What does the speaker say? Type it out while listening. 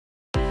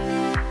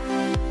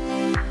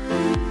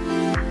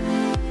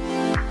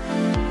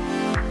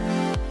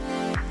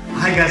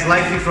Hi guys,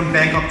 live here from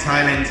Bangkok,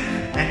 Thailand,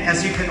 and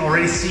as you can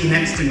already see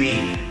next to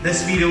me,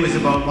 this video is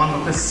about one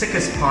of the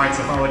sickest parts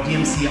of our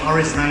DMC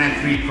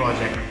RS993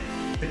 project.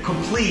 The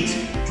complete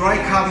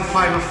dry carbon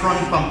fiber front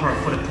bumper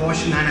for the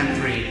Porsche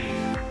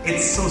 993.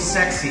 It's so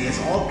sexy, it's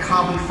all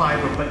carbon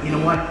fiber, but you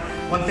know what?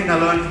 One thing I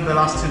learned from the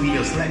last two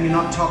videos, let me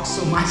not talk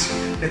so much,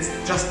 let's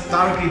just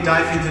directly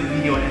dive into the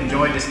video and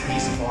enjoy this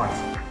piece of art.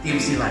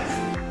 DMC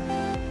Life.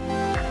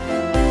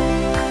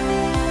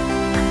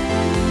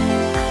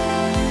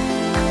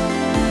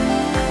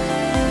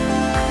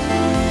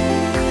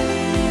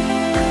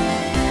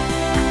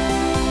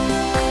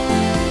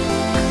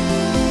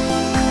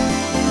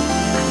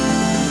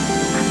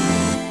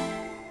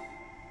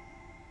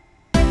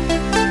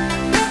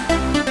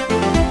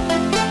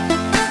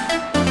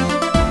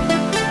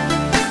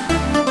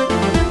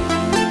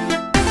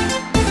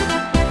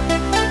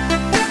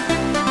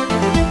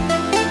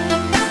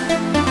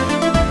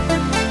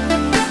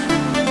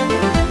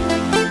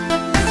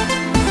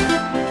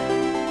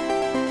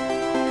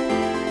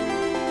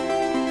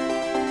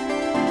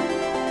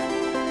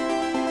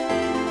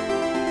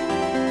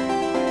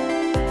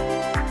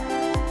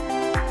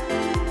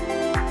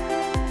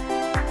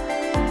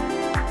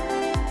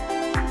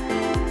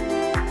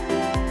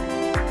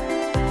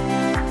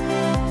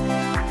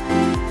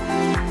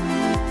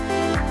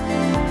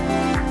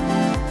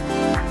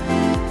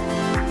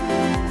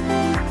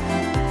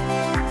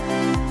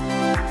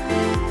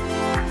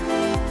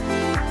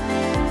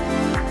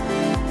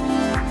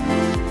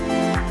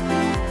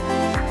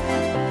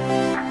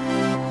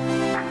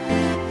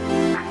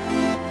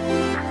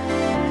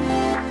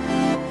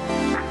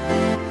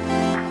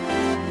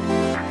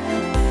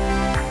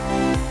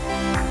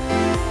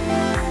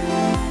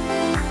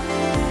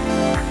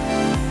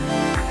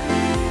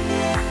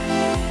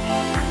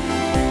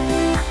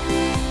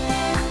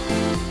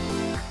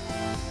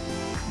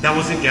 That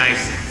was it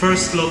guys,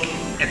 first look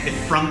at the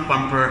front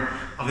bumper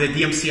of the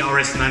DMC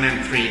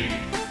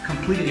RS993,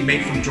 completely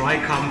made from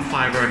dry carbon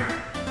fiber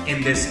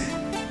in this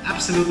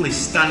absolutely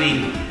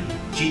stunning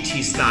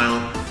GT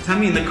style. Tell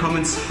me in the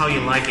comments how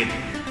you like it.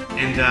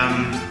 And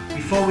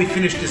before we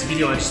finish this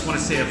video, I just want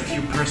to say a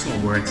few personal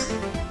words.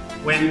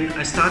 When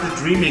I started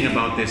dreaming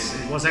about this,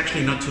 it was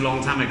actually not too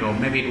long time ago,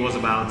 maybe it was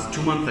about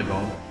 2 months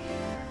ago,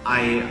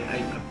 I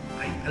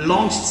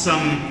launched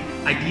some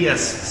ideas,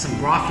 some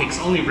graphics,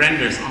 only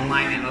renders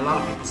online, and a lot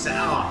of people said,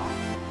 oh,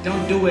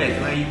 don't do it,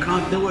 like, you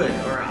can't do it,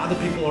 or other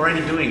people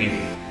already doing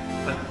it.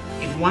 But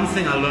if one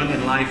thing I learned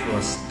in life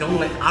was, don't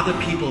let other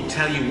people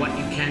tell you what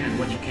you can and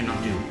what you cannot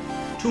do.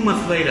 2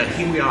 months later,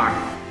 here we are,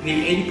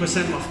 nearly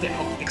 80% of the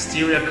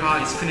exterior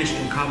car is finished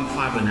in carbon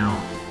fiber now.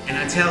 And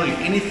I tell you,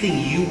 anything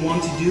you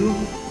want to do,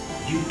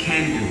 you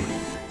can do.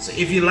 So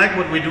if you like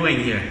what we're doing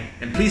here,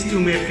 then please do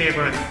me a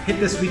favor, hit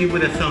this video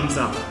with a thumbs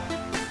up.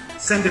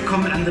 Send a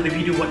comment under the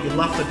video what you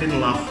loved or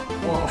didn't love.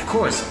 Or of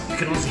course, you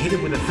can also hit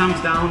it with a thumbs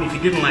down if you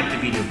didn't like the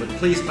video. But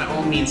please, by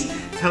all means,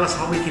 tell us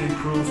how we can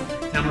improve.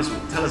 Tell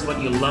us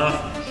what you love.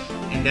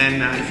 And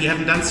then if you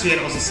haven't done so yet,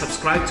 also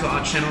subscribe to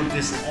our channel.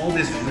 All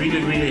this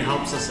really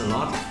helps us a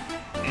lot.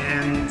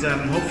 And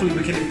hopefully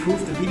we can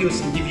improve the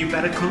videos and give you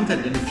better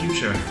content in the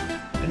future.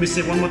 Let me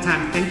say one more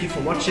time, thank you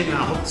for watching, and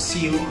I hope to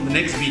see you on the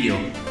next video.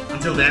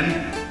 Until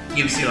then,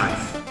 DMC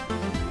Life.